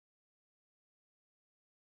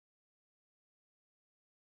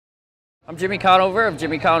I'm Jimmy Conover of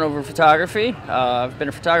Jimmy Conover Photography. I've been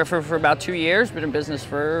a photographer for about 2 years, been in business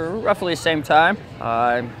for roughly the same time.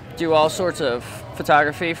 I do all sorts of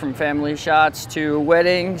photography, from family shots to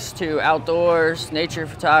weddings to outdoors, nature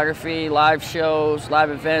photography, live shows,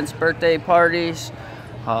 live events, birthday parties.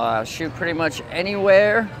 Shoot pretty much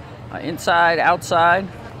anywhere, inside, outside.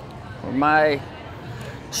 Where my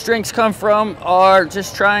strengths come from are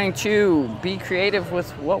just trying to be creative with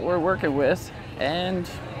what we're working with and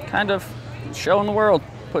kind of showing the world,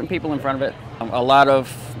 putting people in front of it. A lot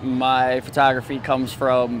of my photography comes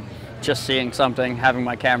from just seeing something, having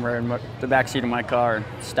my camera in the backseat of my car, and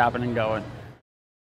stopping and going.